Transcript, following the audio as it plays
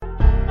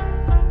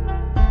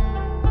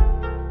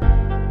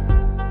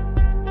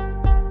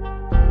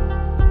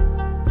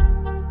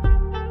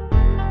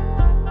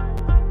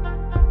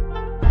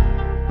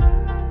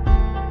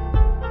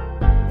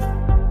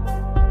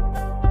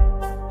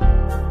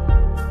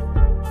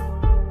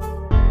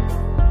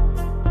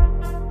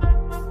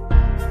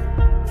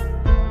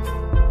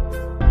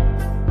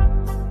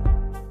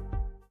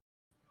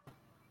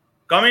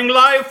Coming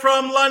live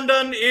from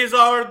London is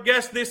our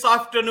guest this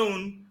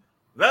afternoon.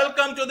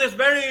 Welcome to this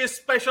very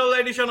special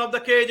edition of the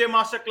KJ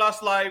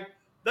Masterclass Live,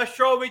 the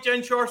show which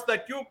ensures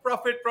that you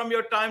profit from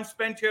your time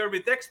spent here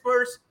with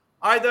experts,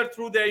 either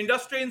through their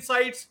industry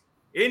insights,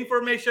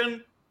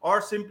 information,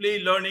 or simply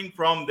learning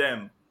from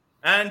them.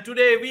 And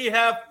today we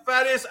have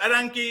Faris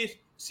Aranki,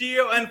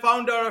 CEO and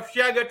founder of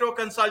Shiagato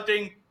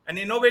Consulting, an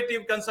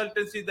innovative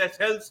consultancy that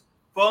helps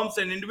firms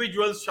and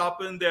individuals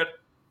sharpen their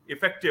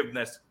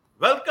effectiveness.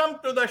 Welcome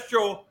to the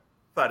show,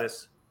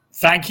 Faris.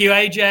 Thank you,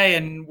 AJ,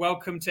 and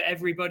welcome to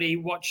everybody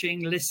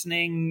watching,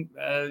 listening,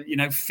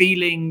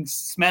 feeling,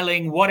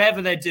 smelling,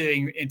 whatever they're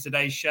doing in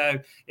today's show.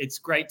 It's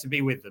great to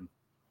be with them.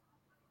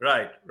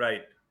 Right.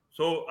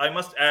 So I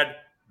must add,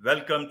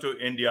 welcome to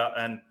India.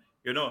 And,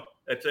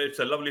 it's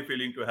a lovely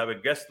feeling to have a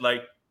guest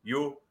like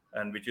you,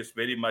 and which is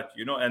very much,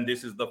 and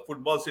this is the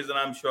football season.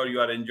 I'm sure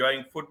you are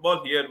enjoying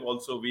football. Here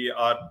also, we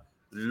are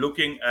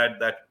looking at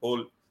that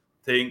whole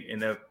thing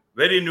in a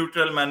very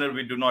neutral manner.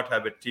 We do not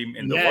have a team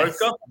in the World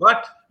Cup,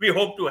 but we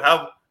hope to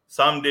have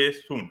someday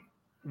soon.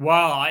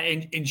 Wow,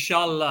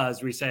 inshallah,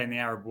 as we say in the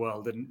Arab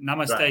world, and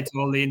namaste to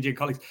all the Indian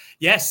colleagues.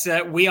 Yes,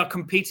 we are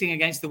competing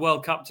against the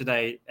World Cup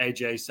today,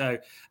 AJ. So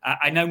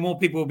I know more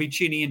people will be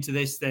tuning into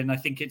this than I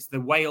think it's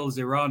the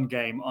Wales-Iran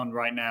game on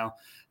right now,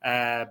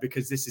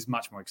 because this is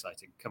much more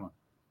exciting. Come on,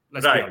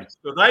 let's be honest.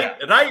 So right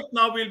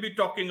now we'll be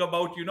talking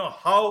about,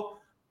 how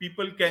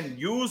people can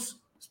use,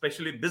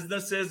 especially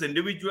businesses,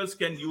 individuals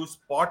can use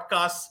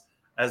podcasts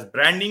as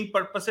branding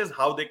purposes,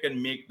 how they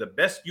can make the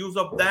best use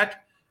of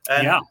that.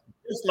 And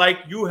just like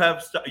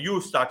you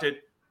started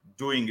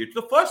doing it.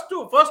 So first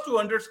to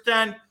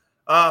understand,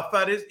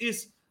 Faris,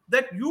 is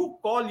that you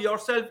call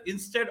yourself,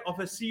 instead of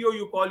a CEO,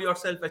 you call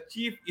yourself a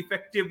Chief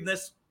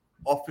Effectiveness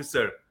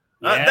Officer.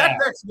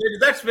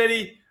 That's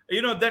very,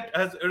 that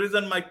has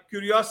arisen my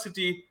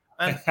curiosity,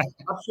 and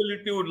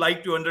absolutely would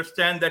like to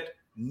understand that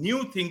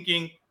new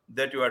thinking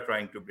that you are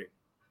trying to bring.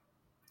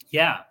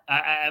 Yeah,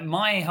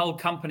 my whole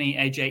company,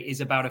 AJ, is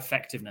about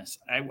effectiveness.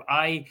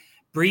 I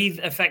breathe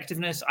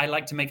effectiveness. I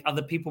like to make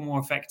other people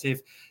more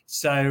effective.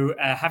 So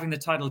having the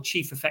title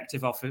Chief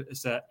Effective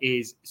Officer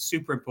is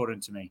super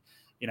important to me.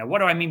 What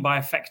do I mean by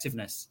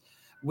effectiveness?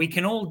 We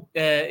can all,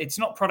 it's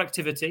not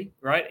productivity,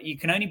 right? You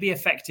can only be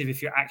effective if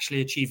you're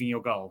actually achieving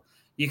your goal.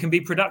 You can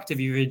be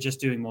productive if you're just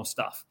doing more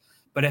stuff.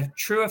 But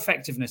true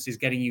effectiveness is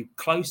getting you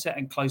closer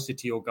and closer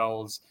to your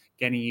goals,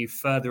 getting you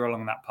further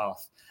along that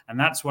path. And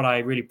that's what I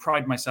really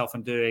pride myself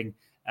on doing,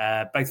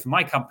 both for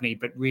my company,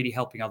 but really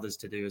helping others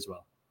to do as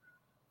well.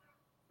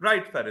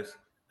 Right, Faris.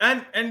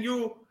 And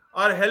you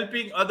are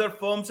helping other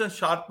firms and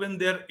sharpen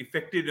their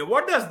effectiveness.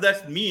 What does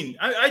that mean?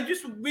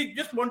 We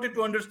just wanted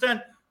to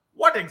understand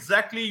what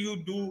exactly you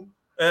do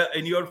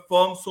in your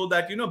firm, so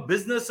that,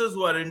 businesses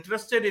who are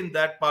interested in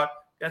that part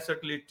can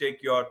certainly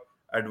take your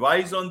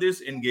advice on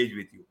this, engage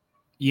with you.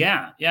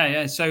 Yeah.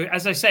 So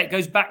as I say, it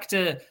goes back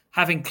to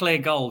having clear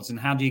goals and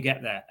how do you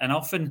get there? And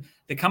often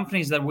the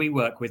companies that we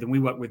work with, and we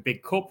work with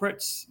big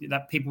corporates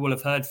that people will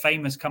have heard,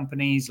 famous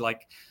companies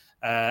like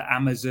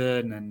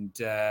Amazon and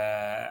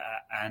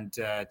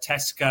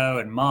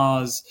Tesco and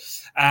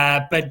Mars.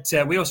 But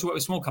we also work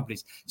with small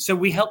companies. So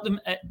we help them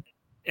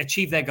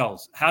achieve their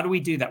goals. How do we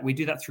do that? We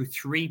do that through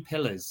 3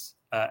 pillars,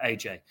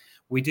 AJ.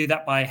 We do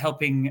that by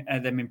helping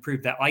them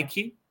improve their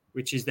IQ,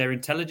 which is their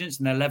intelligence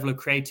and their level of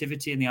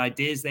creativity and the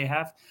ideas they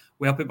have.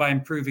 We help it by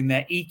improving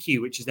their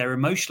EQ, which is their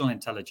emotional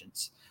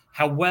intelligence,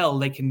 how well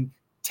they can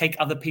take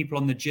other people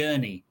on the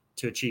journey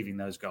to achieving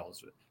those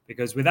goals.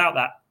 Because without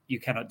that, you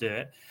cannot do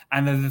it.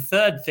 And then the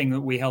third thing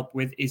that we help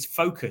with is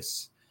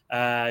focus.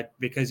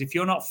 Because if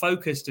you're not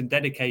focused and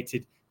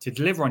dedicated to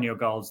deliver on your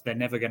goals, they're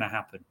never going to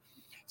happen.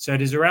 So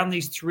it is around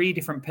these 3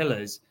 different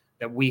pillars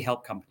that we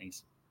help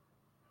companies.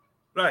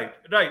 Right.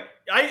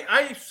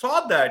 I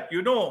saw that,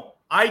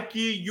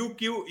 IQ,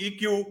 UQ,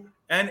 EQ,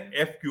 and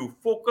FQ,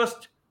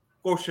 focused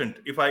quotient,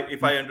 if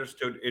I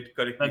understood it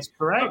correctly. That's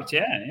correct.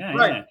 Yeah.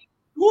 Right. Yeah.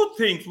 2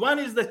 things. One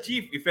is the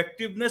Chief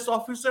Effectiveness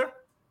Officer,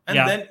 and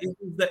then it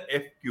is the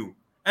FQ.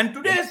 And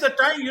today is the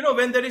time,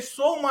 when there is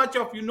so much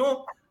of,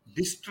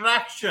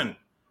 distraction,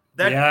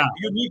 that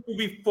you need to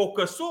be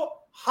focused. So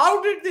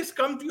how did this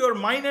come to your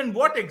mind, and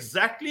what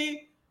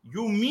exactly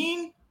you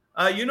mean,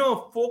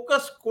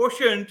 focus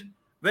quotient?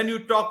 When you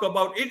talk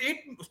about it,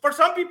 for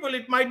some people,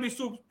 it might be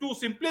too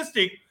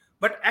simplistic,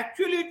 but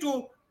actually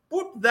to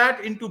put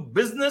that into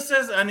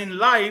businesses and in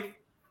life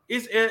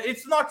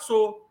it's not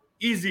so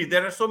easy.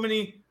 There are so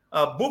many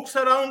books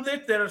around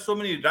it. There are so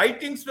many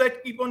writings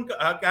that keep on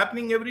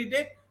happening every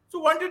day. So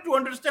wanted to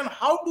understand,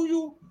 how do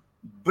you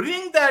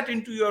bring that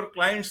into your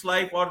client's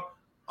life or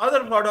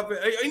other part of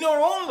it, in your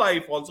own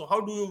life also? How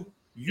do you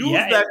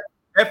use that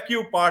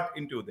FQ part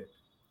into that?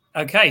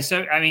 Okay,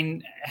 so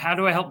how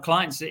do I help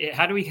clients?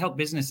 How do we help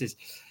businesses?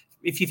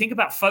 If you think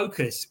about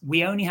focus,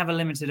 we only have a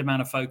limited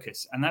amount of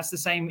focus, and that's the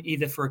same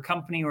either for a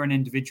company or an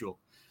individual.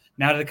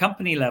 Now, at the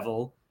company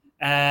level,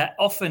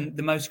 often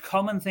the most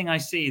common thing I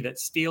see that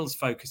steals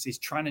focus is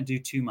trying to do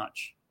too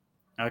much.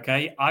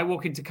 Okay, I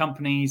walk into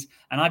companies,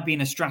 and I've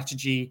been a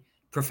strategy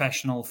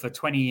professional for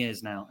 20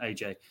 years now,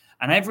 AJ.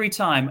 And every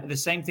time the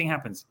same thing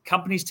happens.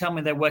 Companies tell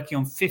me they're working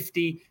on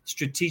 50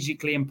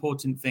 strategically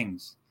important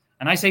things.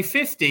 And I say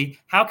 50,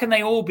 how can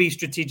they all be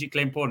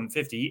strategically important?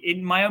 50.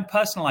 In my own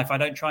personal life, I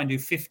don't try and do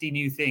 50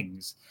 new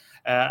things.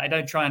 I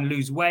don't try and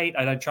lose weight.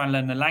 I don't try and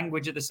learn the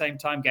language at the same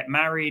time, get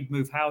married,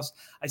 move house.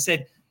 I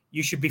said,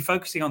 you should be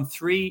focusing on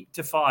 3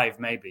 to 5,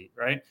 maybe,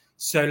 right?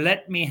 So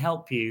let me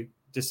help you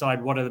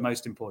decide what are the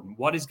most important.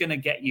 What is going to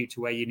get you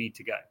to where you need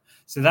to go?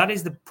 So that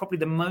is probably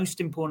the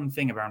most important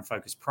thing around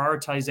focus,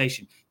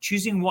 prioritization,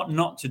 choosing what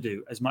not to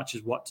do as much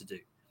as what to do.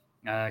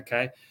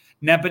 Okay.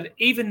 Now, but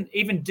even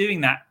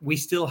doing that, we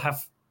still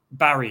have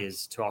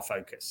barriers to our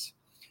focus.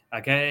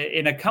 Okay.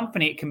 In a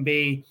company, it can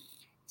be,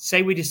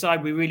 say we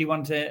decide we really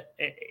want to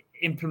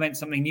implement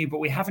something new, but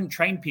we haven't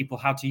trained people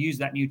how to use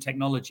that new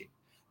technology.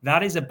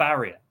 That is a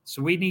barrier.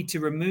 So we need to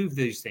remove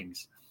those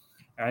things.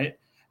 All right.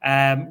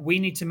 We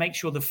need to make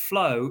sure the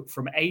flow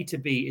from A to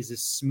B is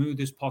as smooth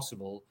as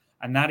possible.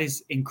 And that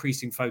is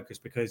increasing focus,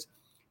 because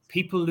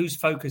people lose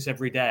focus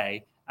every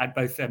day at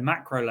both a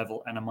macro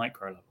level and a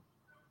micro level.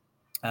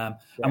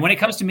 And when it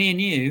comes to me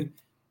and you,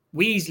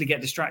 we easily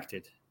get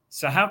distracted.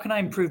 So how can I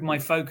improve my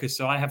focus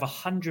so I have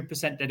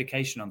 100%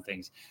 dedication on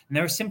things? And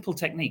there are simple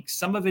techniques.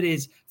 Some of it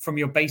is from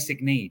your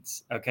basic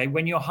needs. Okay.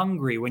 When you're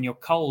hungry, when you're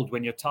cold,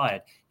 when you're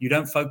tired, you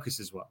don't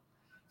focus as well.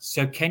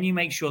 So can you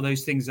make sure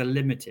those things are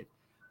limited?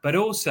 But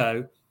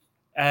also,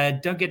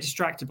 don't get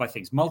distracted by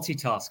things.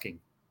 Multitasking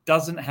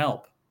doesn't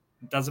help.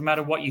 It doesn't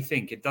matter what you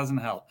think. It doesn't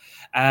help.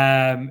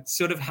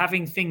 Sort of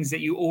having things that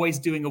you're always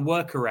doing a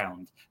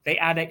workaround, they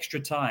add extra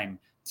time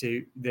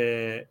to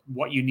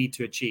what you need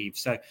to achieve.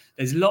 So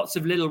there's lots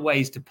of little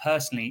ways to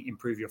personally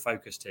improve your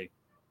focus too.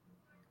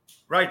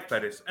 Right,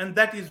 Faris. And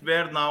that is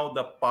where now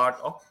the part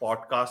of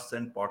podcasts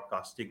and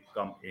podcasting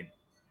come in.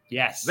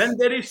 Yes. When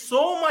there is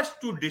so much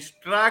to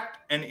distract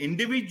an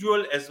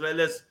individual as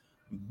well as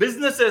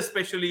businesses,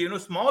 especially,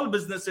 small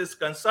businesses,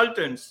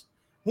 consultants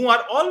who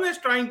are always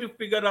trying to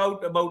figure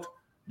out about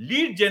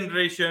lead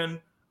generation,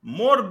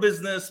 more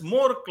business,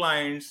 more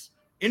clients,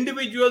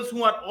 individuals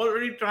who are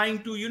already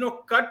trying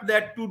to, cut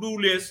that to-do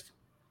list.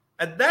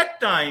 At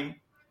that time,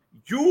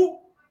 you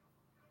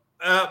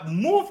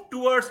move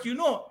towards,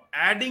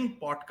 adding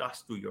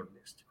podcasts to your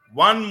list.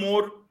 One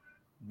more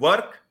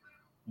work,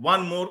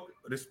 one more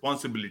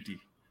responsibility.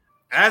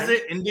 As an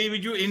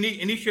individual,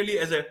 initially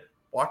as a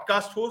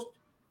podcast host,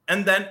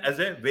 and then as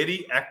a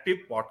very active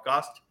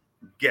podcast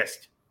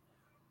guest.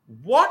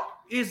 What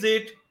is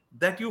it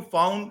that you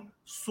found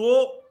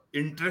so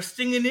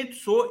interesting in it,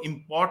 so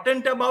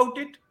important about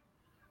it,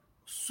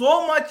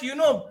 so much,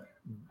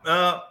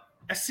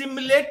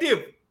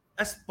 assimilative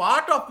as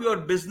part of your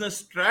business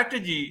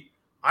strategy,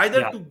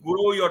 either to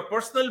grow your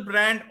personal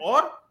brand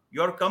or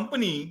your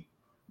company,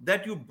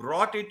 that you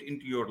brought it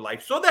into your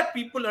life so that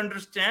people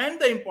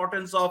understand the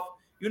importance of,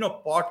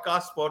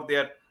 podcasts for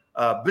their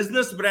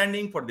business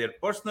branding, for their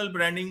personal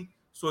branding,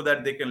 so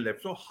that they can live.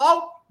 So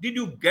how did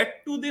you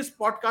get to this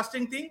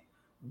podcasting thing?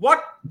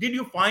 What did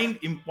you find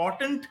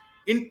important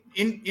in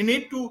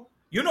it to,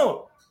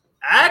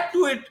 add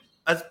to it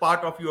as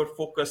part of your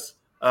focus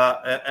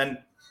and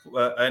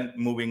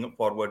moving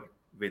forward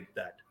with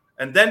that?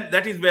 And then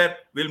that is where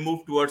we'll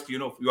move towards,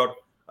 your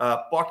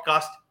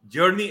podcast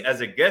journey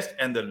as a guest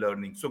and the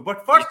learning. So,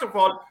 but first of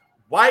all,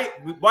 why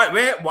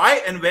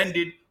and when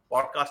did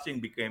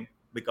podcasting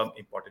become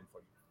important for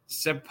you?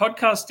 So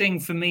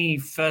podcasting for me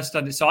first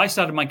started. So I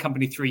started my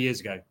company 3 years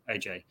ago,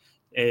 AJ.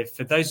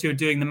 For those who are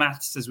doing the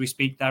maths as we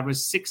speak, that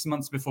was 6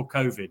 months before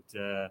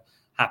COVID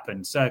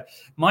happened. So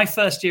my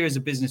first year as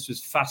a business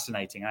was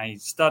fascinating. I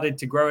started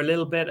to grow a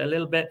little bit,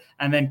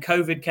 and then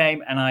COVID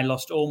came and I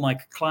lost all my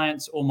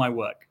clients, all my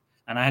work,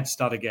 and I had to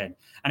start again.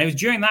 And it was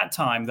during that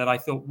time that I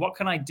thought, what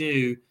can I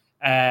do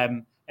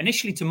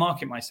initially to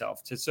market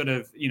myself, to sort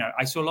of,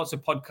 I saw lots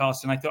of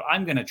podcasts and I thought,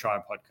 I'm going to try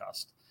a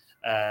podcast,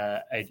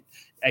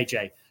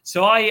 AJ.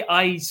 So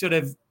I sort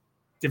of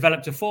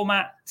developed a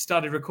format,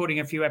 started recording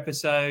a few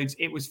episodes.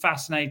 It was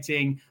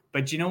fascinating,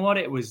 but you know what?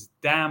 It was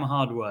damn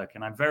hard work.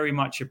 And I very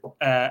much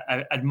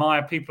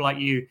admire people like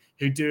you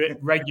who do it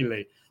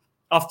regularly.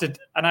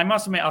 And I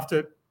must admit,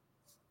 after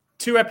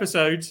 2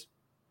 episodes,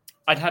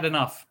 I'd had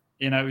enough.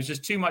 It was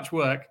just too much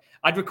work.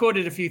 I'd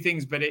recorded a few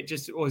things, but it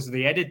just was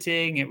the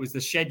editing. It was the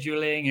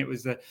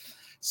scheduling.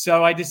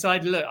 So I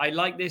decided, look, I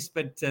like this,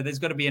 but there's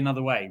got to be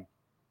another way.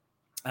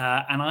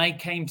 And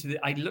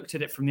I looked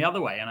at it from the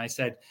other way and I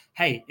said,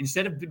 hey,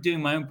 instead of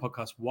doing my own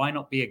podcast, why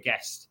not be a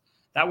guest?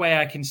 That way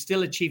I can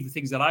still achieve the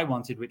things that I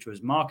wanted, which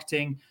was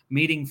marketing,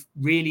 meeting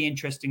really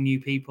interesting new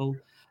people,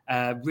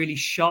 really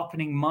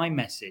sharpening my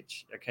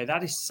message. Okay,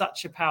 that is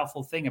such a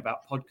powerful thing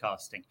about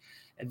podcasting.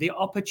 The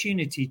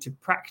opportunity to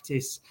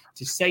practice,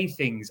 to say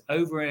things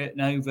over and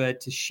over,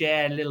 to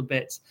share little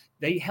bits,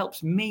 that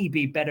helps me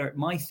be better at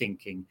my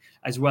thinking,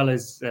 as well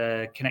as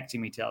connecting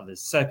me to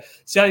others. So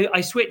I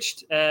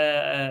switched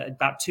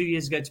about 2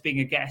 years ago to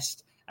being a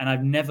guest, and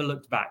I've never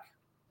looked back.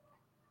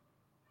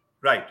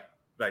 Right.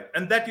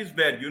 And that is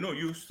where,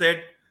 you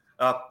said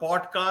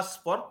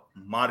podcasts for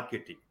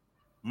marketing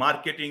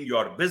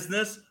your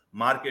business,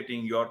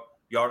 marketing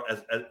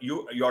as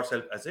you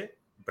yourself as a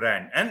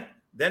brand. And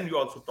then you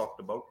also talked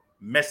about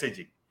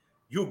messaging.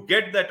 You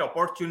get that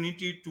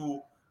opportunity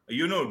to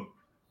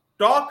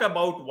talk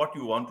about what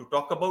you want to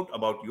talk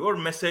about your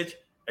message,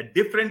 a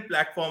different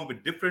platform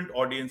with different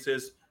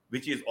audiences,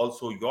 which is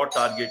also your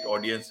target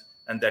audience,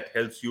 and that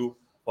helps you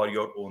for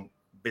your own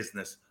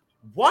business.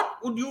 What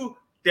would you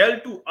tell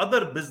to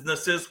other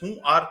businesses who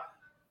are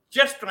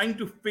just trying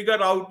to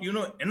figure out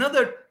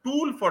another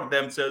tool for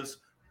themselves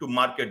to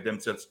market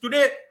themselves?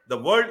 Today the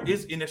world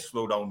is in a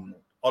slowdown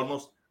mode,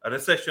 almost a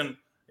recession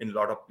in a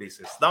lot of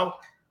places now.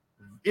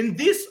 In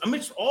this,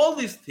 amidst all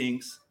these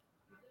things,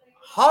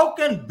 how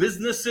can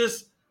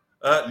businesses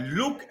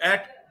look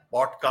at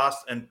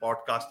podcasts and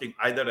podcasting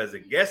either as a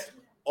guest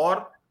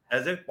or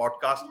as a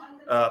podcast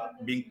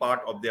being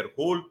part of their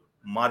whole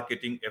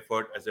marketing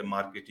effort as a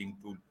marketing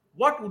tool?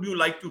 What would you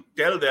like to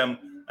tell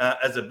them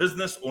as a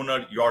business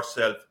owner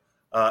yourself,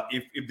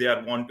 if they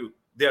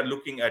are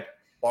looking at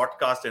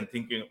podcast and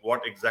thinking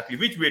what exactly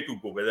which way to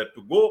go, whether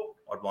to go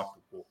or not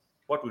to go?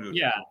 What would you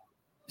yeah do?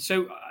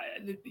 So,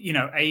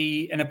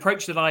 an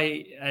approach that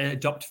I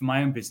adopt for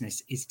my own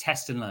business is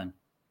test and learn.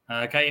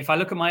 Okay. If I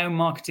look at my own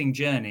marketing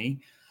journey,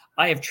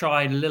 I have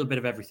tried a little bit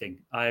of everything.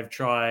 I have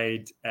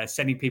tried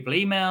sending people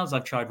emails.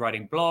 I've tried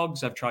writing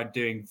blogs. I've tried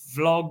doing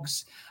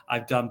vlogs.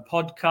 I've done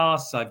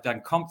podcasts. I've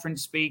done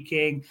conference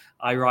speaking.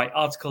 I write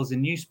articles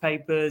in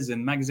newspapers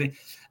and magazines.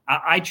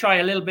 I try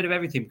a little bit of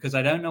everything because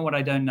I don't know what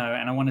I don't know,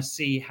 and I want to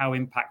see how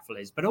impactful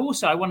it is. But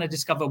also I want to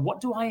discover,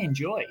 what do I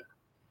enjoy?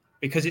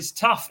 Because it's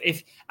tough.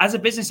 If, as a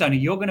business owner,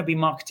 you're going to be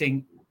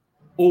marketing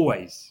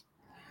always.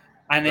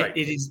 And Right.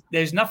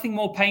 there's nothing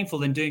more painful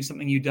than doing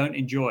something you don't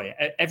enjoy.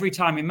 Every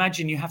time,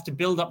 imagine you have to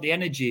build up the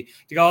energy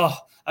to go, oh,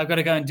 I've got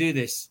to go and do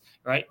this,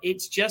 right?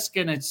 It's just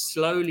going to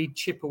slowly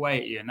chip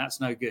away at you, and that's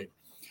no good.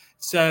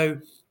 So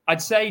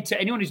I'd say to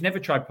anyone who's never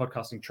tried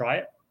podcasting, try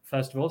it.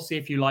 First of all, see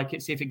if you like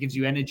it, see if it gives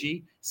you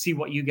energy, see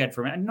what you get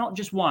from it. And not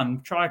just one,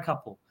 try a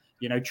couple.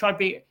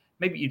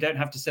 Maybe you don't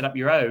have to set up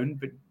your own,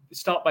 but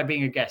start by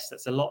being a guest.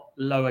 That's a lot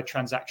lower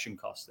transaction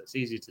cost. That's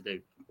easier to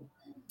do.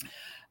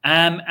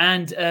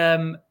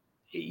 And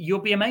you'll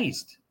be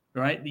amazed,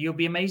 right? You'll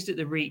be amazed at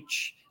the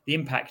reach, the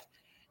impact.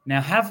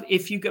 Now,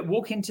 if you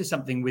walk into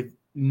something with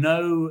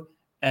no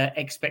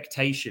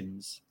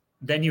expectations,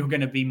 then you're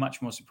going to be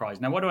much more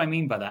surprised. Now, what do I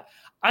mean by that?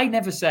 I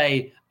never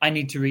say I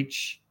need to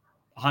reach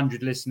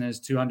 100 listeners,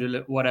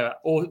 200, whatever,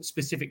 or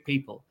specific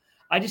people.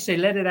 I just say,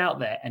 let it out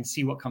there and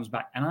see what comes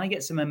back. And I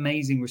get some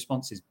amazing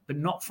responses, but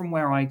not from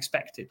where I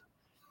expected.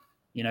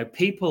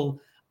 People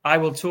I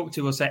will talk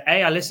to will say,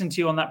 hey, I listened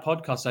to you on that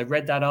podcast. I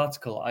read that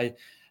article.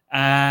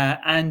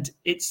 And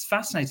it's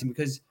fascinating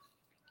because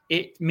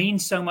it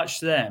means so much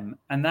to them.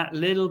 And that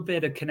little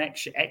bit of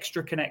connection,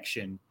 extra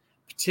connection,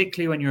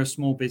 particularly when you're a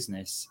small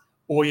business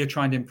or you're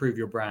trying to improve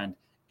your brand,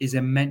 is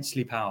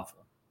immensely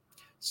powerful.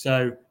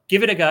 So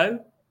give it a go.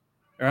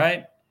 All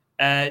right.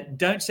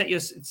 Don't set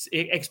your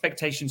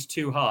expectations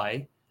too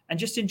high and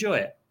just enjoy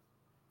it,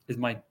 is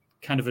my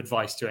kind of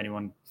advice to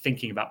anyone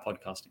thinking about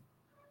podcasting.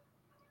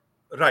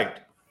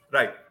 Right.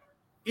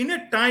 In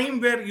a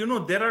time where,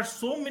 there are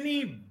so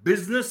many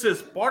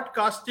businesses,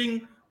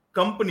 podcasting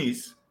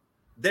companies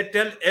that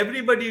tell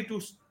everybody to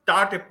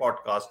start a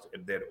podcast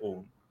at their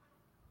own,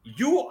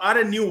 you are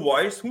a new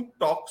voice who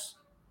talks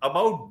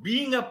about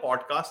being a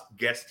podcast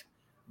guest,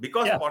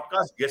 because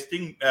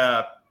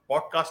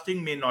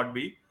podcasting may not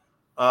be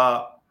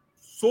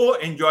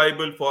so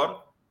enjoyable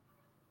for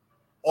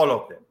all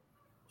of them,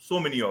 so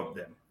many of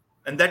them.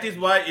 And that is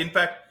why, in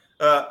fact,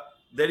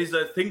 there is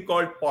a thing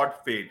called pod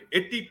fade.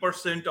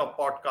 80% of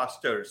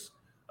podcasters,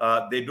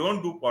 they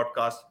don't do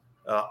podcasts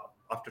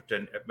after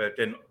 10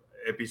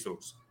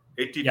 episodes.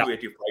 80 to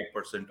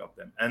 85% of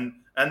them.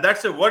 And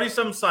that's a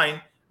worrisome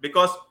sign,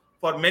 because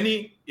for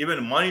many,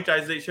 even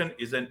monetization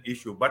is an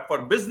issue. But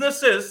for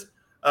businesses,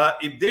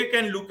 if they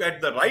can look at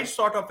the right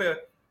sort of a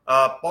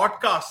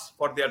podcast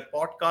for their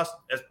podcast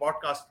as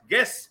podcast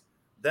guests,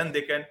 then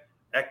they can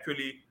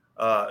actually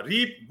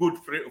reap good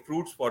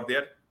fruits for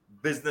their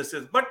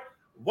businesses. But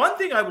one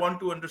thing I want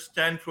to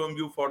understand from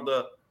you, for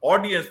the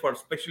audience, for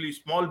especially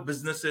small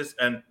businesses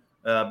and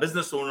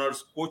business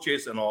owners,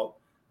 coaches and all,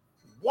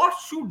 what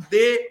should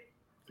they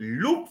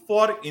look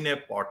for in a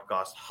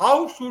podcast?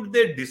 How should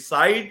they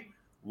decide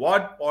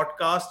what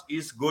podcast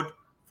is good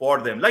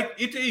for them? Like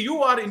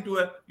you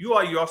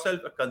are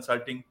yourself a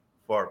consulting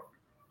firm.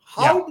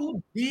 How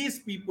do these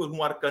people who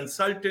are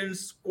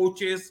consultants,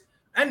 coaches,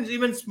 and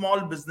even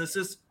small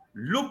businesses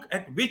look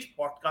at which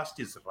podcast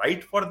is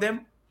right for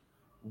them?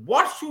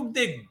 What should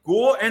they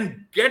go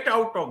and get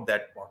out of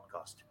that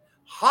podcast?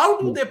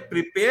 How do they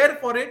prepare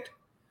for it?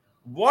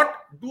 What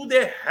do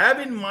they have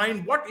in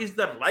mind? What is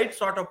the right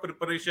sort of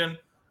preparation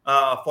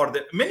for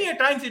them? Many a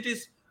times it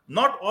is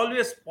not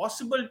always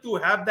possible to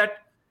have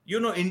that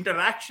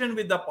interaction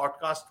with the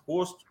podcast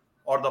host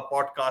or the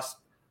podcast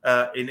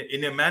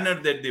in a manner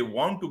that they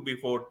want to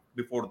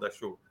before the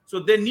show. So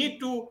they need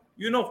to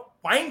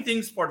find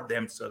things for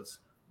themselves.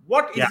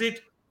 What is it?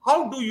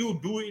 How do you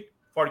do it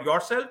for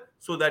yourself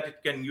so that it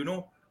can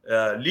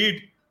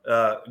lead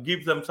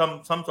give them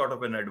some sort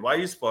of an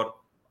advice for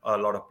a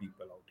lot of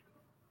people out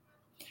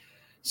here.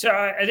 So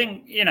I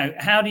think,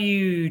 how do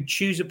you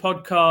choose a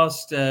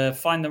podcast,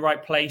 find the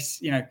right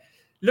place,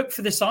 look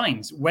for the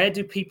signs. Where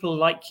do people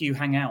like you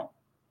hang out?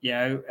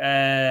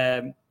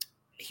 Human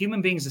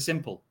beings are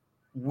simple.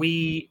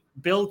 We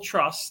build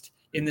trust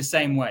in the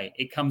same way.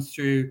 It comes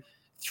through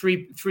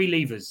three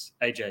levers,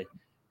 AJ.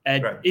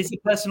 Right. Is the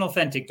person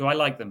authentic? Do I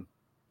like them?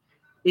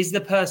 Is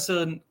the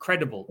person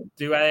credible?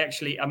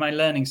 Am I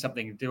learning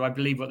something? Do I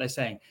believe what they're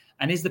saying?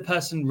 And is the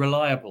person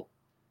reliable?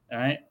 All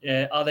right.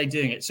 Are they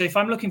doing it? So if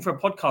I'm looking for a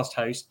podcast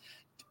host,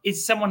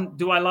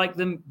 do I like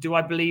them? Do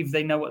I believe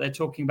they know what they're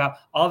talking about?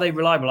 Are they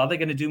reliable? Are they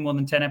going to do more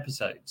than 10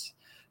 episodes?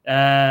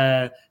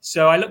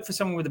 So I look for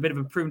someone with a bit of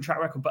a proven track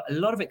record, but a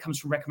lot of it comes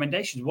from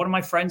recommendations. What are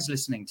my friends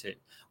listening to?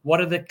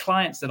 What are the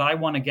clients that I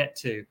want to get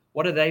to?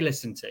 What do they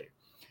listen to?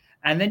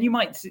 And then you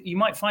might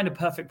find a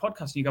perfect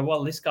podcast and you go,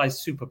 well, this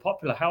guy's super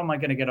popular. How am I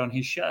going to get on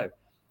his show?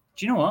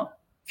 Do you know what?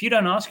 If you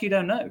don't ask, you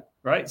don't know,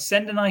 right?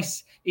 Send a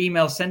nice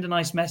email, send a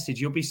nice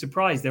message. You'll be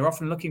surprised. They're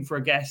often looking for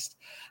a guest.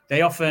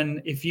 They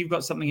often, if you've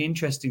got something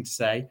interesting to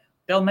say,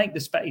 they'll make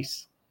the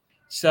space.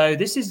 So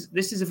this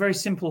is a very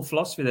simple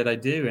philosophy that I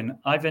do. And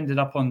I've ended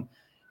up on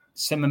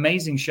some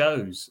amazing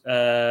shows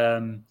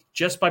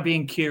just by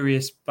being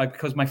curious,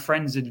 because my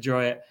friends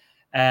enjoy it.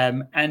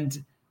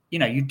 And,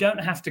 you don't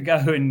have to go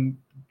and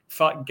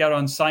get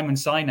on Simon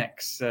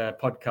Sinek's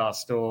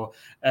podcast or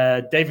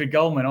David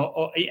Goldman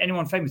or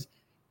anyone famous.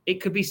 It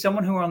could be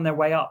someone who are on their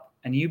way up,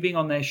 and you being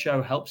on their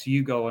show helps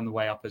you go on the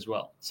way up as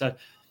well. So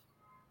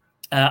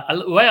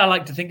the way I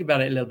like to think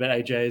about it a little bit,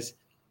 AJ, is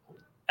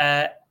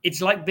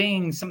it's like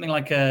being something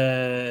like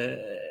a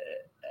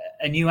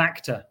new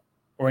actor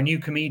or a new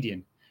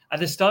comedian. At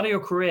the start of your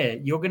career,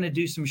 you're going to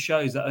do some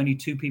shows that only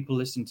 2 people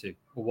listen to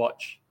or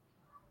watch.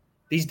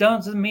 These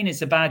doesn't mean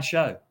it's a bad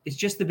show. It's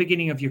just the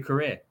beginning of your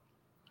career.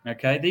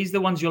 Okay, these are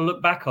the ones you'll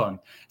look back on.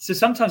 So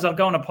sometimes I'll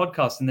go on a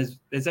podcast and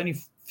there's only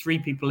 3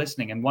 people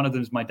listening, and one of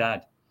them is my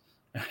dad.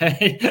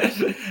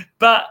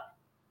 But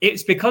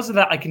it's because of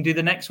that I can do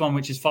the next one,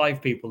 which is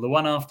 5 people, the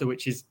one after,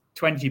 which is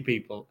 20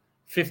 people,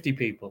 50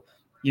 people.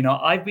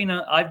 I've been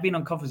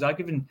on conferences.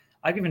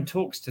 I've given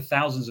talks to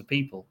thousands of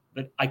people,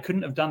 but I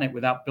couldn't have done it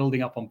without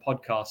building up on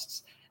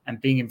podcasts and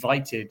being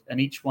invited,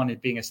 and each one is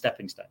being a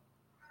stepping stone.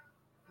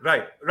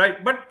 Right.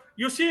 But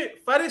you see,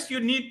 Faris, you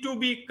need to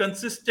be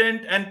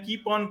consistent and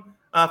keep on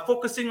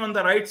focusing on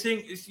the right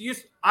thing.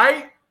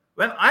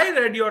 When I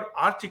read your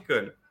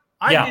article,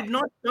 I did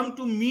not come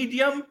to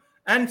Medium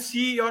and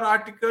see your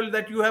article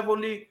that you have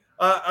only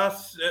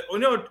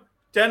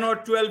 10 or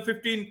 12,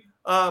 15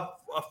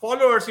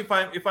 followers,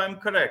 if I'm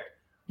correct.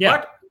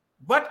 Yeah.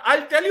 But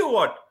I'll tell you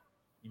what,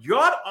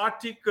 your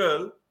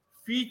article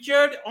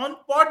featured on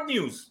Pod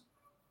News.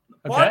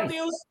 Okay.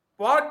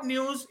 Pod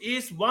News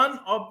is one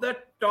of the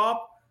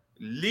top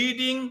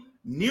leading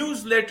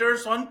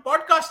newsletters on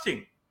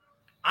podcasting.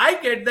 I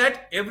get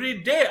that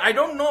every day. I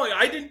don't know.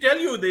 I didn't tell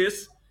you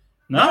this.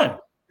 No.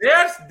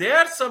 Now,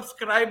 their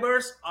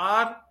subscribers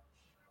are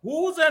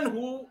who's and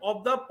who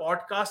of the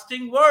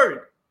podcasting world.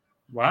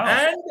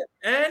 Wow.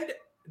 And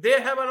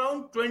they have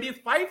around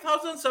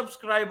 25,000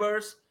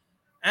 subscribers.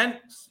 And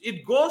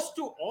it goes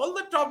to all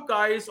the top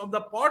guys of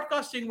the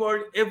podcasting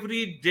world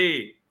every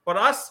day. For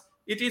us,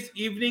 it is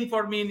evening.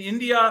 For me in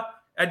India,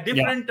 at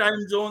different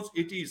time zones,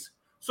 it is.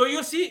 So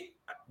you see,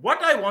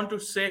 what I want to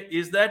say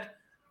is that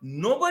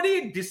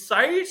nobody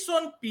decides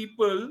on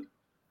people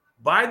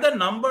by the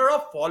number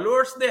of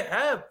followers they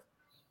have.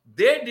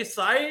 They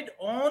decide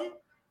on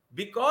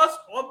because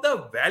of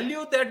the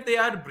value that they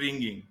are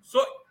bringing.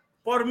 So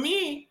for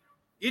me,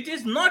 it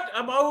is not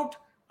about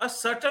a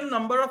certain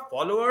number of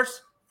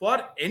followers for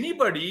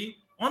anybody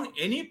on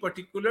any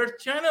particular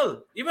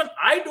channel. Even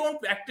I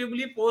don't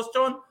actively post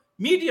on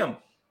Medium.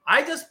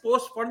 I just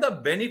post for the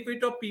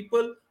benefit of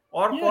people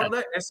or for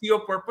the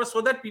SEO purpose,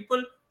 so that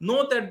people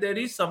know that there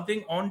is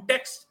something on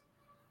text.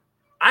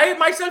 I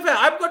myself,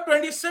 I've got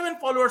 27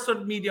 followers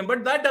on Medium,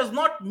 but that does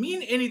not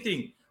mean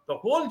anything. The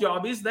whole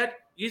job is that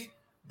is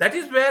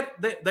where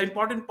the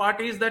important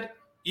part is, that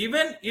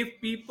even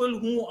if people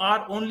who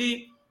are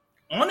only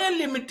on a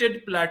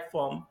limited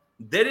platform,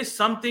 there is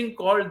something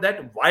called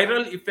that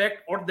viral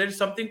effect, or there is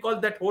something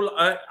called that whole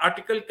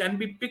article can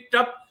be picked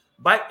up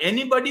by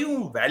anybody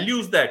who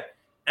values that.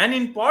 And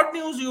in Pod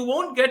News, you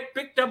won't get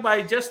picked up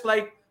by just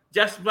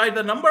by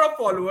the number of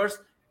followers.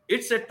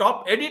 It's a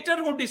top editor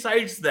who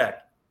decides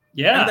that.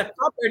 Yeah. And the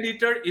top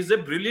editor is a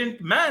brilliant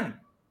man.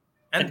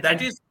 And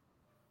that is...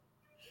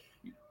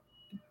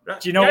 Do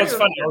you know what's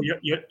funny? Oh,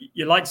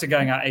 your lights are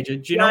going out,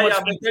 AJ. Do you know what's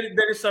funny?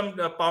 There is some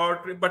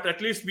power, but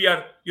at least we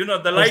are,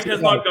 the light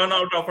has not gone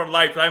out of our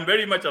lives. I'm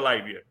very much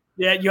alive here.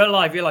 Yeah, you're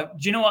alive. You're like,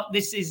 do you know what?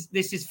 This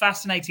is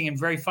fascinating and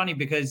very funny,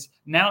 because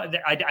now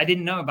I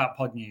didn't know about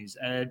Pod News,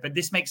 but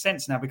this makes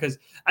sense now, because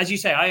as you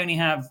say, I only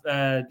have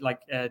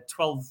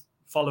 12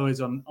 followers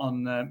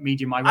on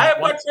Medium. I have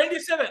got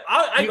 27.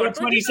 I got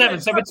 27.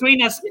 So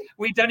between us,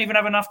 we don't even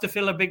have enough to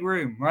fill a big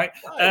room, right?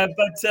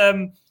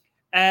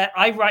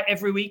 I write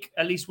every week,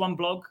 at least one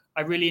blog.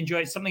 I really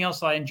enjoy it. Something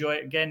else I enjoy,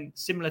 again,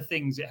 similar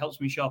things. It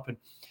helps me sharpen.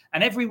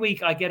 And every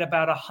week I get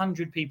about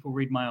 100 people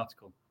read my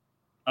article.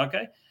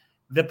 Okay.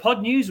 The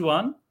Pod News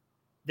one,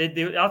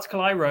 the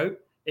article I wrote,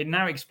 it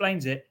now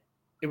explains it.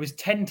 It was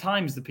 10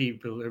 times the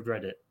people who've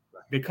read it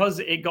because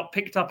it got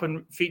picked up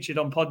and featured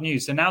on Pod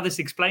News. So now this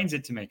explains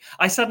it to me.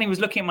 I suddenly was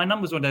looking at my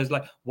numbers one day. I was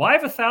like, why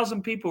have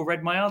 1,000 people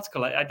read my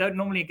article? I don't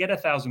normally get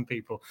 1,000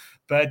 people,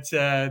 but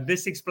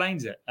this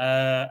explains it.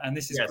 And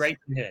this is great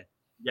to hear.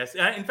 Yes.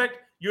 In fact,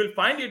 you'll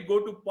find it,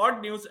 go to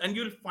Pod News and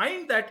you'll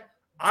find that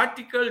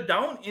article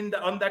down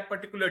on that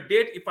particular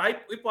date.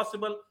 If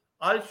possible,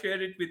 I'll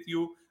share it with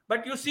you.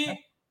 But you see,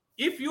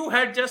 if you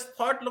had just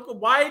thought, look,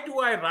 why do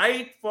I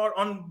write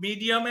on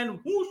Medium and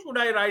who should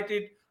I write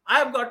it?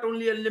 I've got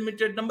only a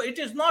limited number. It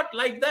is not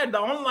like that. The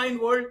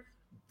online world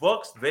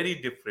works very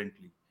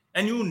differently.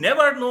 And you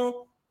never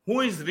know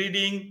who is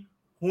reading,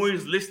 who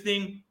is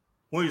listening,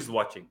 who is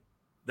watching.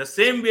 The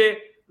same way,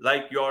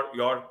 like your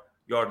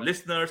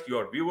listeners,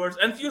 your viewers.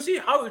 And you see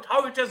how it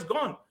has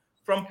gone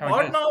from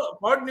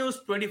Pod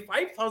News,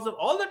 25,000,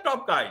 all the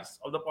top guys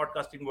of the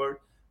podcasting world,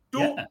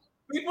 to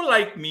people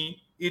like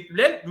me.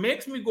 It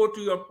makes me go to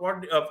your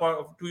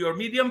to your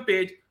Medium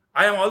page.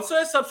 I am also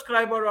a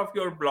subscriber of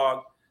your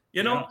blog,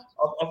 and now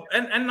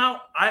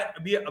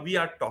we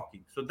are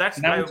talking. So that's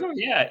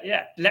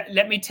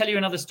Let me tell you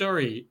another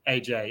story,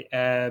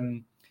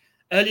 AJ.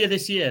 Earlier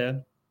this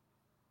year,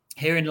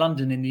 here in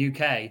London, in the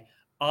UK,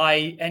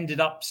 I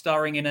ended up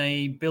starring in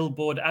a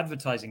billboard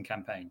advertising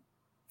campaign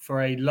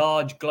for a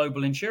large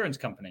global insurance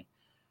company,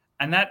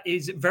 and that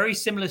is a very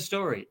similar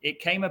story. It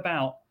came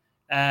about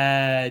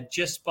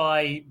just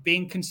by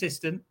being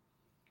consistent,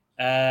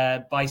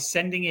 by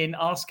sending in,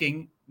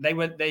 asking. They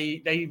were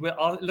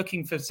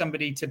looking for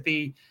somebody to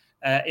be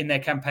in their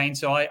campaign.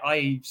 So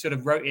I sort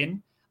of wrote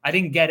in. I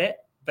didn't get it,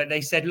 but they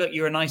said, look,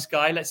 you're a nice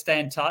guy. Let's stay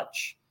in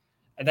touch.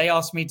 And they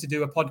asked me to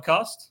do a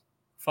podcast.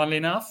 Funnily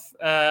enough,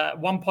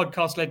 one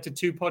podcast led to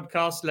 2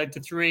 podcasts, led to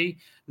 3,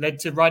 led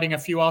to writing a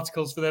few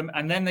articles for them.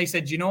 And then they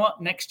said, you know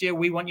what? Next year,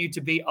 we want you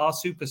to be our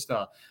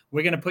superstar.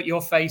 We're going to put your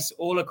face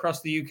all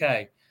across the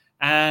UK.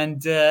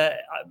 And,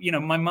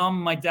 my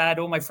mom, my dad,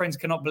 all my friends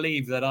cannot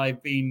believe that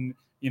I've been,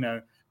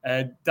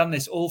 done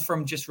this all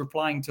from just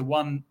replying to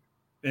one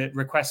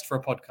request for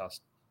a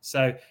podcast.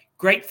 So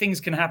great things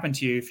can happen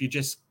to you if you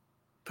just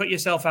put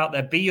yourself out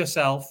there, be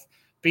yourself,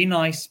 be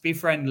nice, be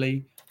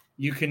friendly.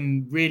 You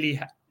can really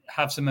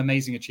have some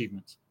amazing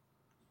achievements.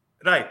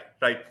 Right.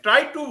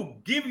 Try to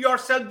give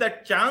yourself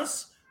that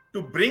chance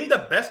to bring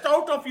the best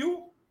out of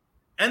you,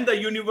 and the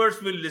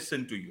universe will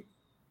listen to you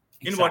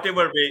in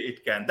whatever way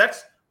it can.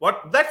 That's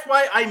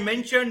why I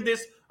mentioned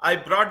this. I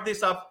brought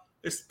this up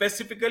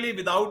specifically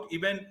without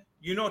even,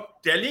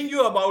 telling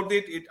you about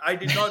it. I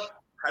did not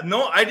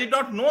know. I did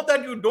not know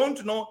that you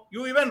don't know.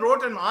 You even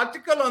wrote an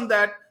article on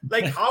that.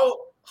 Like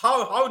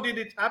how did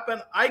it happen?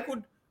 I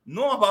could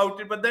know about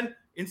it, but then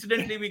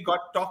incidentally we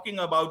got talking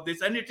about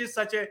this, and it is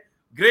such a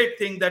great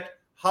thing that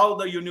how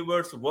the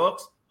universe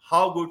works,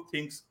 how good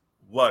things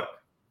work,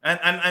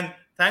 and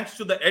thanks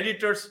to the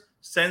editor's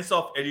sense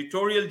of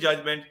editorial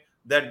judgment,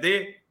 that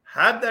they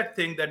have that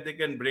thing that they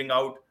can bring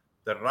out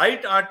the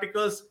right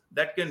articles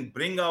that can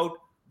bring out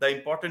the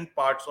important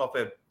parts of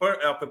a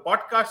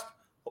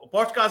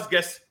podcast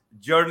guest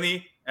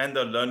journey and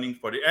the learning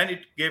for it. And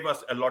it gave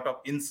us a lot of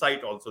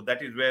insight also.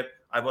 That is where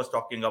I was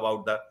talking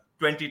about the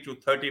 20 to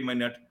 30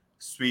 minute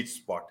sweet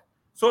spot.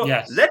 So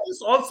let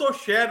us also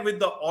share with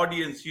the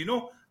audience,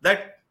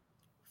 that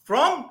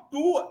from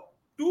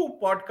two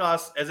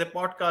podcasts, as a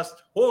podcast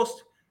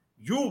host,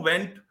 you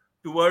went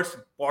towards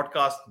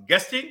podcast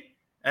guesting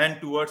and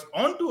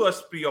onto a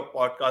spree of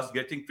podcast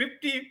getting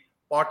 50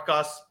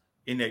 podcasts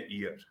in a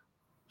year.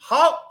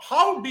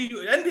 How do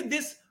you, and with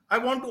this, I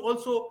want to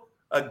also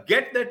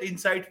get that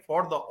insight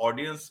for the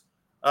audience.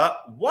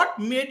 What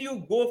made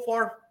you go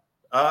for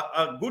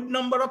a good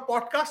number of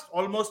podcasts,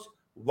 almost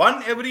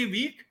one every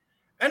week?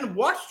 And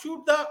what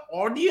should the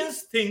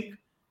audience think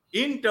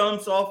in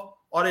terms of,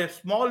 or a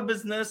small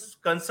business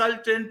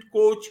consultant,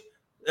 coach,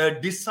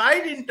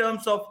 decide in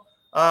terms of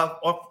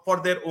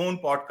for their own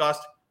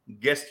podcast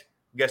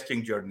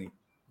guesting journey?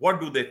 What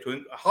do they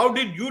think? How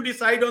did you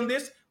decide on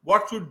this?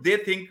 What should they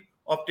think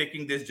of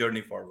taking this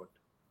journey forward?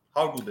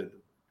 How do they do?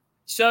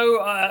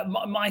 So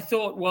my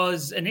thought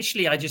was,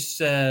 initially, I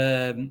just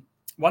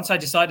once I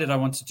decided I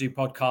wanted to do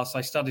podcasts,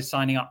 I started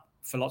signing up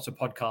for lots of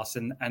podcasts,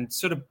 and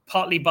sort of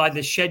partly by the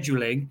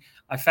scheduling,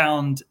 I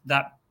found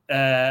that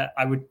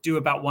I would do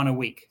about one a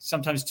week,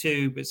 sometimes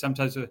 2, but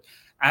sometimes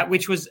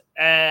which was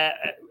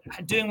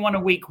doing one a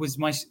week was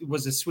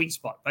a sweet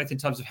spot, both in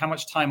terms of how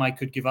much time I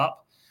could give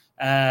up,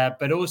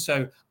 but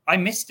also I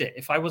missed it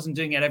if I wasn't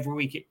doing it every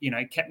week.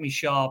 It kept me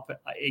sharp.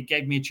 It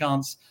gave me a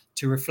chance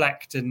to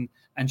reflect and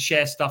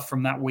share stuff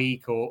from that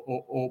week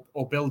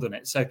or build on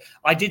it. So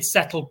I did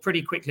settle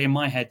pretty quickly in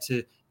my head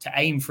to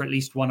aim for at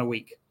least one a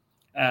week.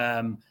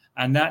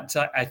 And that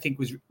I think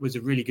was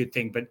a really good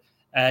thing, but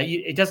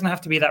it doesn't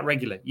have to be that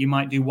regular. You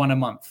might do one a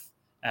month,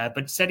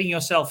 but setting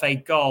yourself a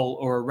goal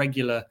or a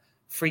regular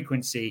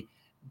frequency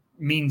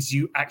means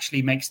you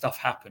actually make stuff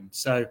happen.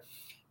 So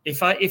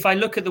if I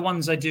look at the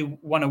ones I do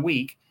one a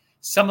week,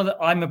 some of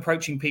I'm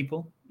approaching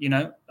people,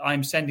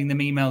 I'm sending them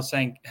emails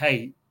saying,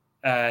 hey,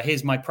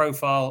 here's my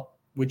profile.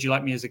 Would you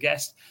like me as a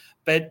guest?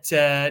 But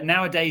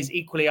nowadays,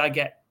 equally, I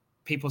get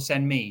people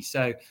send me.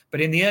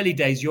 But in the early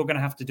days, you're going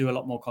to have to do a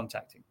lot more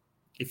contacting.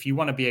 If you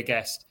want to be a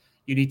guest,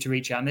 you need to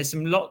reach out. And there's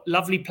some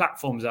lovely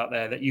platforms out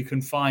there that you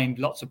can find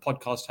lots of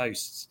podcast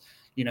hosts,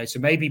 so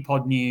maybe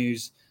Pod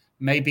News,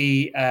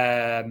 maybe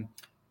Pod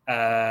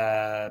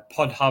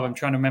Hub. I'm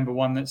trying to remember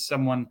one that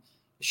someone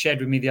shared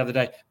with me the other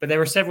day. But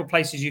there are several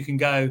places you can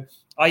go.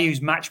 I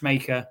use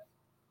Matchmaker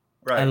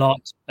a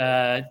lot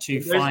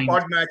to find.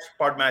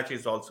 Podmatch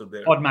is also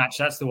there. Podmatch,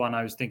 that's the one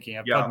I was thinking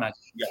of. Yeah. Podmatch.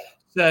 Yeah.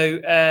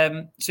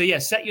 So yeah,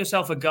 set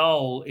yourself a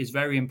goal is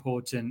very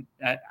important,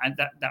 and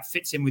that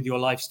fits in with your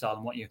lifestyle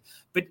and what you.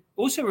 But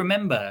also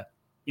remember,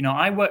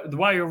 the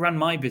way I run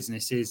my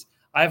business is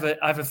I have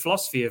a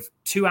philosophy of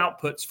 2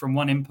 outputs from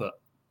 1 input.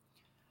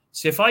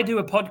 So if I do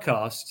a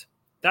podcast,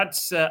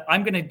 that's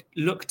I'm going to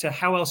look to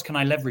how else can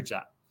I leverage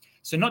that.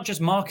 So not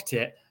just market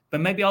it, but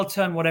maybe I'll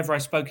turn whatever I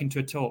spoke into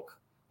a talk,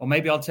 or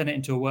maybe I'll turn it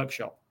into a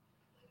workshop.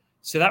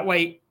 So that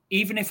way,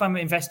 even if I'm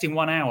investing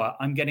 1 hour,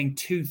 I'm getting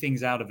 2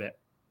 things out of it.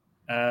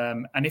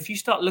 And if you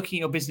start looking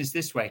at your business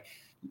this way,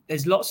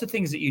 there's lots of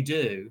things that you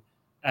do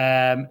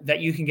that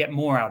you can get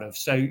more out of.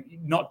 So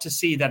not to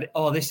see that,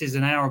 this is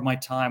an hour of my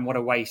time, what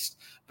a waste.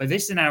 But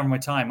this is an hour of my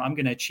time. I'm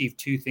going to achieve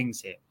 2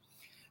 things here.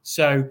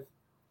 So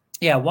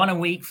yeah, 1 a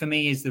week for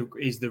me is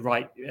the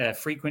right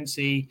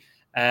frequency.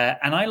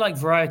 And I like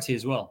variety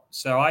as well.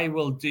 So I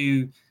will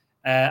do,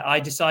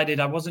 I decided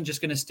I wasn't just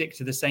going to stick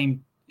to the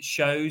same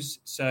shows.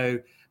 So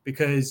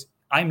because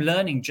I'm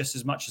learning just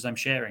as much as I'm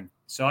sharing.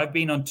 So I've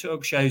been on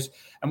talk shows.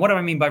 And what do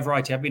I mean by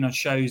variety? I've been on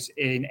shows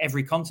in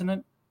every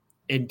continent,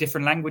 in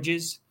different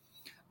languages.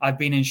 I've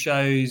been in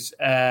shows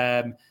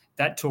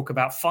that talk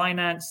about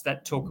finance,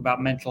 that talk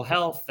about mental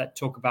health, that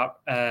talk about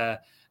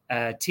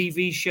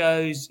TV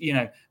shows,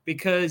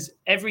 because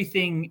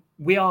everything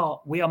we are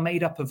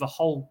made up of a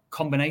whole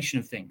combination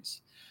of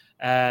things,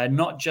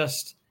 not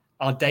just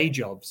our day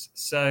jobs.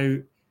 So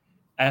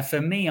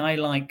for me, I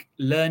like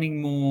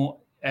learning more,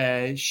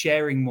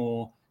 sharing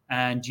more,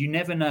 and you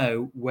never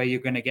know where you're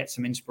going to get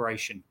some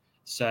inspiration.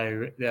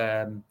 So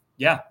there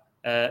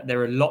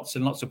are lots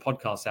and lots of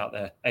podcasts out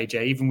there,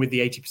 AJ, even with the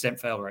 80%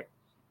 fail rate.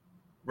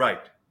 Right.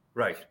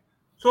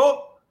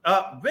 So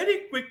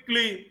very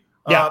quickly,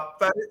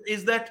 Farid,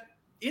 is that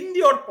in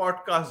your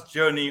podcast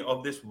journey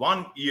of this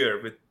 1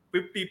 year with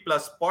 50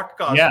 plus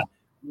podcasts,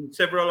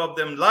 several of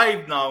them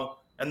live now,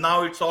 and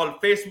now it's all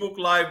Facebook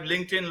Live,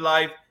 LinkedIn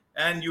Live,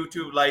 and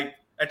YouTube Live.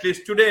 At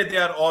least today they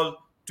are all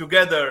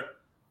together.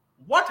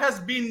 What has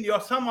been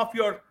some of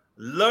your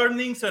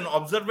learnings and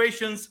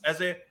observations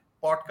as a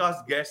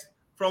podcast guest,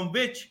 from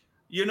which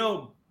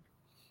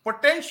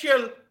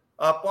potential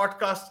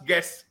podcast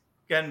guests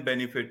can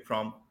benefit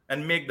from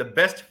and make the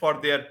best for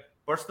their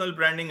personal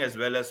branding as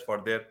well as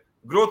for their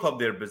growth of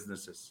their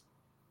businesses?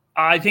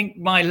 I think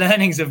my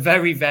learnings are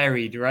very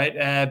varied,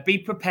 right? Be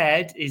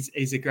prepared is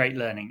a great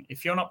learning.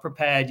 If you're not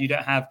prepared, you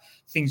don't have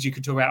things you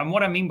could talk about. And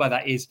what I mean by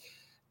that is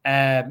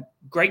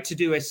great to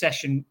do a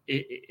session,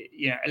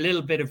 a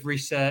little bit of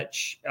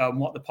research on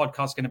what the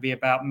podcast is going to be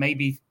about,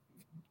 maybe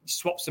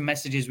swap some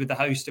messages with the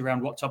host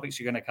around what topics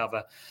you're going to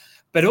cover.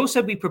 But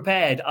also be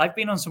prepared. I've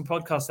been on some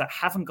podcasts that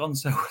haven't gone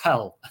so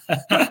well.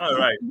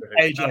 Right.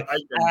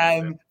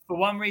 AJ, for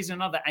one reason or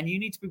another, and you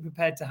need to be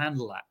prepared to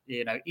handle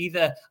that.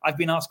 Either I've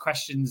been asked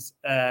questions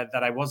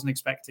that I wasn't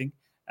expecting,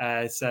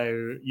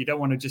 so you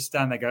don't want to just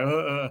stand there and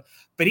go.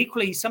 But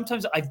equally,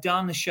 sometimes I've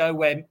done a show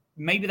where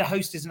maybe the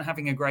host isn't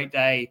having a great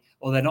day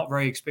or they're not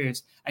very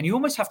experienced, and you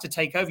almost have to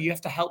take over. You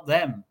have to help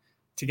them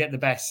to get the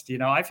best.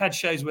 I've had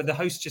shows where the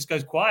host just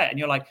goes quiet, and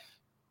you're like,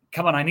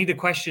 come on, I need a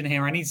question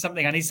here. I need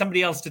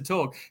somebody else to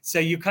talk. So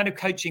you're kind of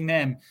coaching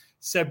them.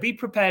 So be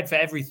prepared for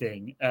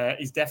everything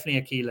is definitely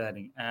a key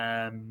learning.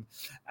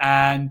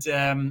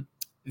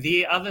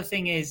 The other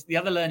thing is, the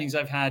other learnings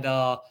I've had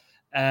are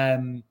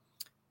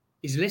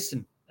is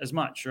listen as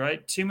much,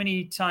 right? Too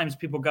many times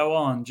people go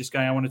on just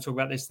going, I want to talk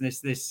about this and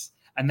this,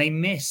 and they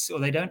miss or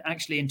they don't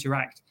actually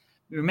interact.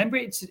 Remember,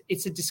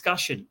 it's a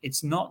discussion.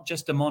 It's not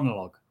just a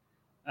monologue.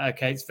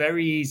 Okay, it's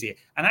very easy.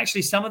 And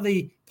actually, some of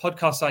the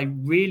podcasts I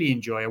really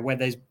enjoy are where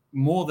there's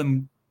more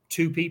than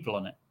 2 people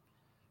on it.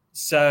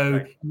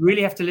 So you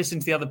really have to listen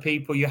to the other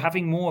people. You're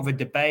having more of a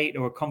debate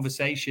or a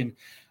conversation.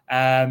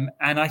 And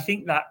I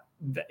think that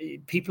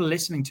people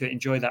listening to it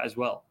enjoy that as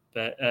well.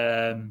 But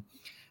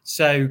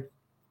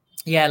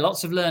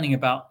lots of learning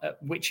about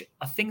which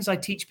are things I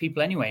teach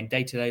people anyway in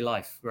day-to-day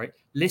life, right?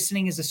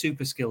 Listening is a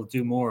super skill.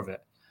 Do more of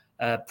it.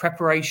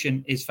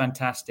 Preparation is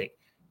fantastic.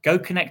 Go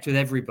connect with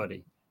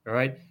everybody. All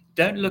right.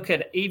 Don't look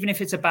at, even if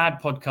it's a bad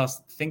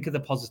podcast, think of the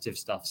positive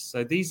stuff.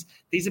 So these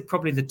are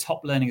probably the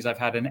top learnings I've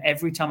had. And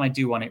every time I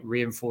do one, it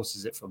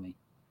reinforces it for me.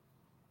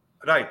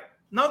 Right.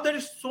 Now there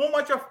is so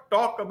much of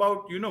talk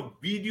about,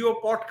 video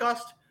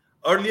podcast.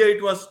 Earlier,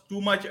 it was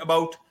too much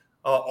about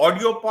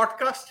audio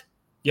podcast.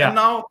 Yeah. And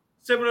now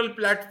several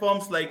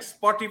platforms like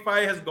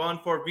Spotify has gone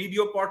for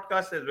video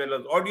podcasts as well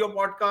as audio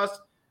podcasts.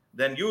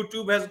 Then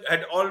YouTube has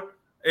had all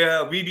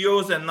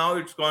videos, and now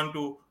it's gone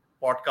to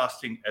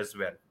podcasting as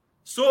well.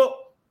 So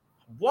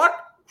what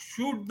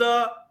should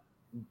the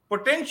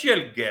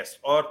potential guests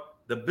or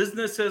the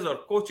businesses or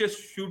coaches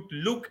should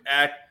look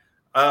at,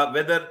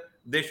 whether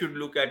they should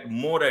look at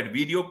more at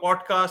video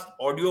podcast,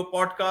 audio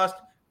podcast?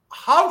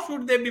 How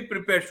should they be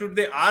prepared? Should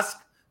they ask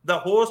the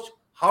host?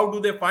 How do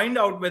they find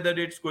out whether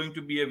it's going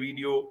to be a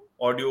video,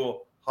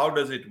 audio? How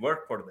does it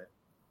work for them?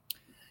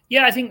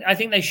 Yeah, I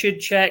think they should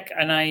check,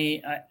 and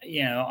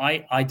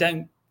I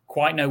don't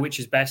quite know which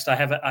is best. I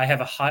have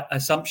a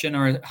assumption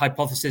or a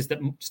hypothesis that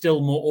still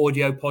more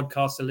audio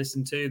podcasts are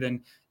listened to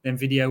than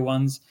video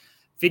ones.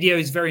 Video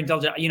is very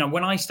indulgent.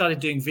 When I started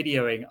doing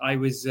videoing, I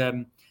was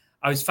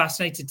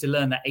fascinated to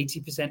learn that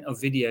 80% of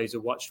videos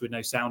are watched with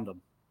no sound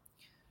on,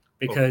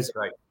 because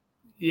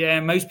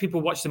most people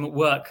watch them at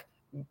work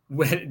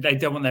where they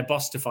don't want their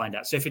boss to find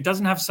out. So if it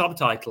doesn't have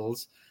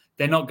subtitles,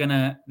 they're not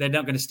gonna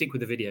stick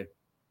with the video.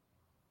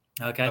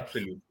 Okay.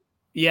 Absolutely.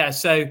 Yeah.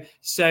 So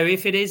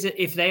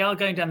if they are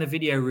going down the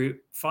video route,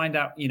 find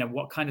out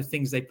what kind of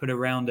things they put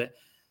around it.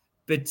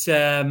 But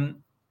for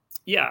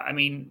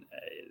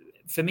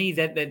me,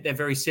 they're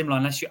very similar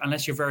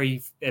unless you're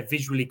very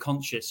visually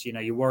conscious.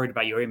 You're worried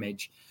about your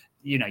image.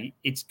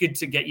 It's good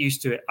to get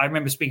used to it. I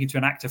remember speaking to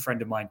an actor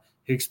friend of mine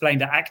who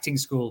explained at acting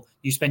school,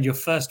 you spend your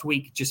first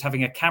week just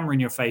having a camera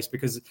in your face,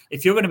 because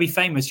if you're going to be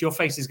famous, your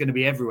face is going to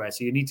be everywhere.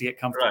 So you need to get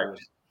comfortable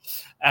with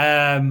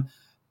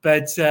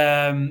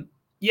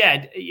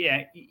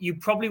it. You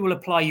probably will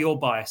apply your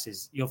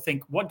biases. You'll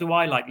think, what do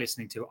I like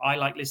listening to? I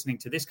like listening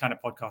to this kind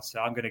of podcast, so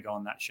I'm going to go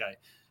on that show.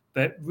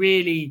 But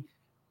really,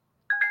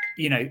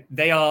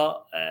 they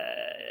are,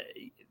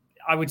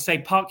 I would say,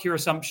 park your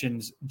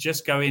assumptions,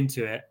 just go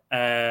into it.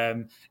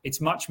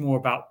 It's much more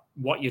about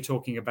what you're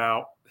talking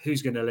about,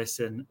 who's going to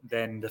listen,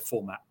 than the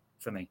format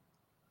for me.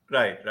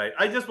 Right.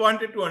 I just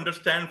wanted to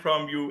understand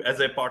from you as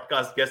a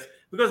podcast guest,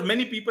 because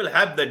many people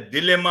have the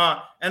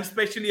dilemma, and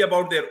especially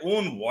about their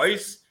own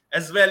voice,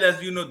 as well as,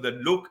 the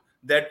look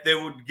that they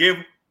would give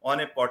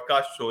on a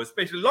podcast show.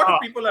 Especially a lot of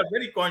people are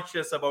very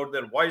conscious about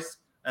their voice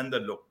and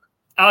the look.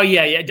 Oh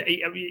yeah.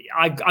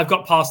 I've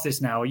got past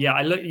this now. Yeah,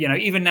 I look.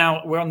 Even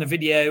now we're on the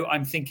video.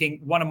 I'm thinking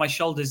one of my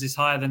shoulders is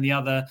higher than the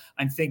other.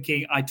 I'm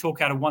thinking I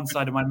talk out of one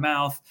side of my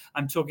mouth.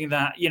 I'm talking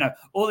that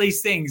all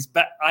these things.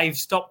 But I've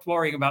stopped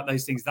worrying about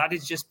those things. That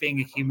is just being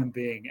a human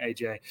being,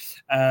 AJ.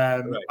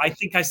 Right. I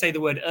think I say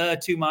the word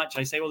too much.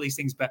 I say all these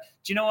things, but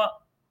do you know what?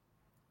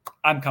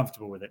 I'm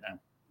comfortable with it now.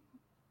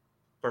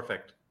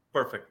 Perfect.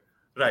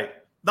 Right.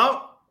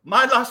 Now,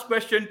 my last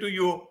question to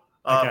you,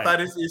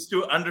 Faris, is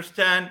to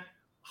understand,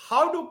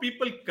 how do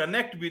people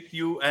connect with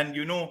you and,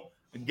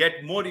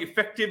 get more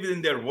effective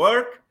in their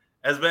work,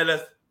 as well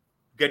as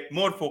get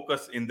more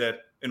focus in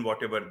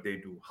whatever they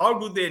do? How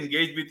do they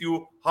engage with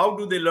you? How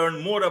do they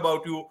learn more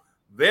about you?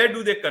 Where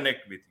do they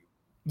connect with you?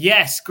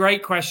 Yes,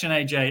 great question,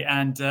 AJ.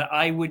 And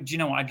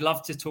I'd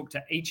love to talk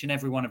to each and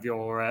every one of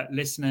your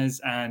listeners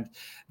and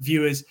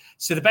viewers.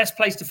 So the best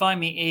place to find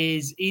me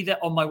is either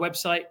on my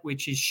website,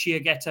 which is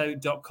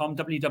shiaghetto.com,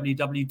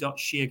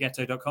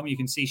 www.shiaghetto.com. You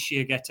can see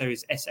Shia Ghetto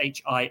is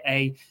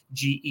SHIAGETO,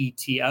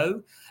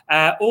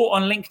 or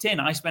on LinkedIn.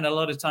 I spend a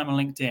lot of time on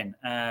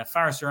LinkedIn.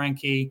 Faris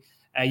Aranki.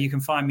 You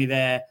can find me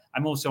there.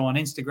 I'm also on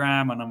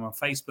Instagram and I'm on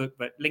Facebook,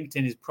 but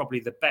LinkedIn is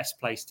probably the best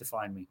place to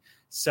find me.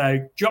 So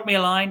drop me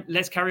a line.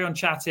 Let's carry on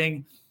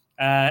chatting.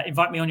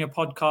 Invite me on your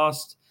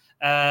podcast.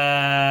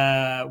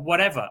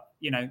 Whatever.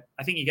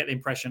 I think you get the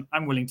impression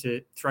I'm willing to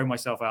throw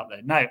myself out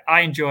there. No,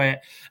 I enjoy it.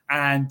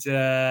 And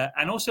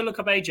also look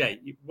up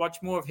AJ.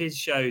 Watch more of his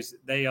shows.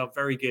 They are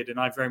very good. And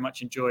I very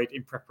much enjoyed,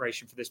 in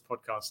preparation for this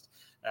podcast,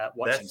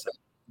 watching them.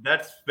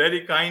 That's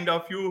very kind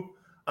of you,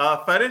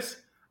 Faris.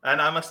 And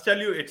I must tell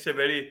you, it's a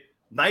very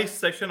nice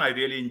session. I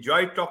really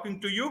enjoyed talking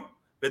to you.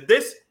 With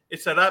this,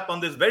 it's a wrap on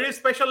this very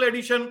special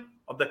edition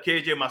of the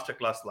KJ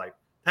Masterclass Live.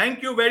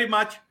 Thank you very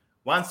much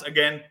once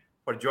again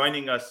for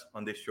joining us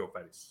on this show,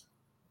 Faris.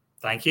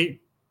 Thank you.